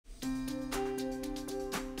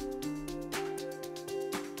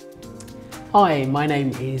Hi, my name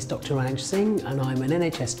is Dr. Ranj Singh and I'm an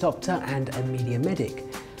NHS doctor and a media medic.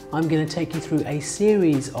 I'm going to take you through a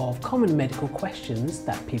series of common medical questions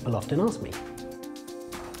that people often ask me.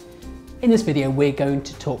 In this video we're going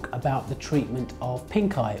to talk about the treatment of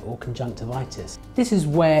pink eye or conjunctivitis. This is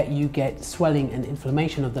where you get swelling and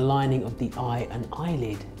inflammation of the lining of the eye and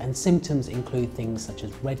eyelid, and symptoms include things such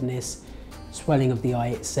as redness, swelling of the eye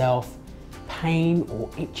itself, pain or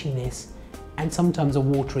itchiness, and sometimes a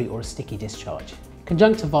watery or a sticky discharge.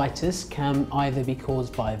 Conjunctivitis can either be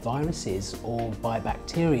caused by viruses or by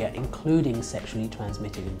bacteria, including sexually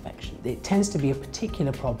transmitted infection. It tends to be a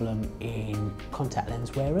particular problem in contact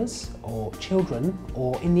lens wearers or children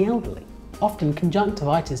or in the elderly. Often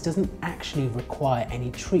conjunctivitis doesn't actually require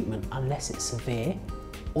any treatment unless it's severe,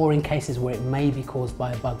 or in cases where it may be caused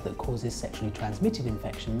by a bug that causes sexually transmitted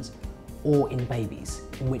infections, or in babies,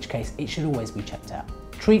 in which case it should always be checked out.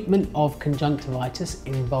 Treatment of conjunctivitis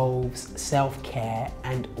involves self-care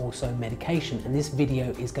and also medication, and this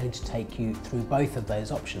video is going to take you through both of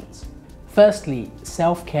those options. Firstly,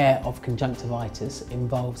 self-care of conjunctivitis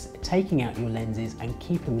involves taking out your lenses and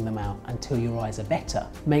keeping them out until your eyes are better.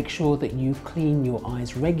 Make sure that you clean your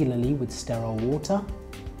eyes regularly with sterile water.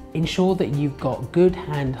 Ensure that you've got good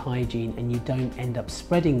hand hygiene and you don't end up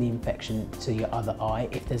spreading the infection to your other eye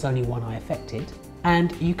if there's only one eye affected.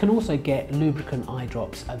 And you can also get lubricant eye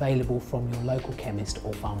drops available from your local chemist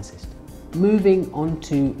or pharmacist. Moving on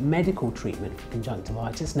to medical treatment for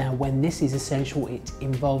conjunctivitis. Now, when this is essential, it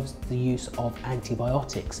involves the use of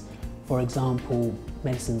antibiotics. For example,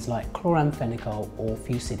 medicines like chloramphenicol or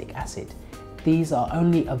fusidic acid. These are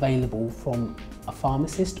only available from a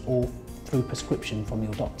pharmacist or through prescription from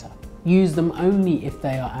your doctor. Use them only if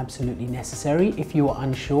they are absolutely necessary. If you are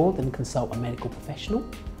unsure, then consult a medical professional.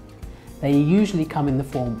 They usually come in the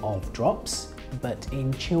form of drops, but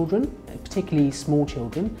in children, particularly small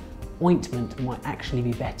children, ointment might actually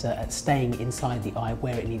be better at staying inside the eye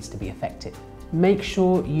where it needs to be effective. Make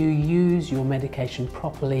sure you use your medication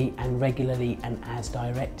properly and regularly and as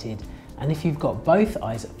directed. And if you've got both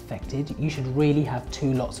eyes affected, you should really have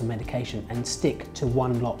 2 lots of medication and stick to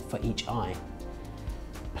 1 lot for each eye.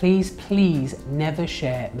 Please never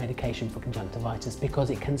share medication for conjunctivitis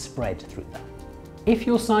because it can spread through that. If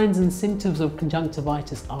your signs and symptoms of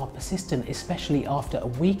conjunctivitis are persistent, especially after a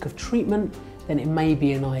week of treatment, then it may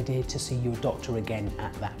be an idea to see your doctor again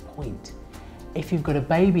at that point. If you've got a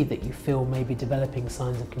baby that you feel may be developing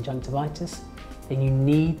signs of conjunctivitis, then you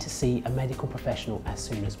need to see a medical professional as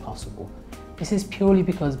soon as possible. This is purely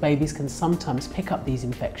because babies can sometimes pick up these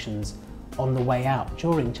infections on the way out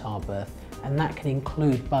during childbirth, and that can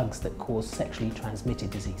include bugs that cause sexually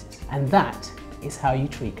transmitted diseases. And that is how you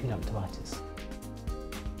treat conjunctivitis.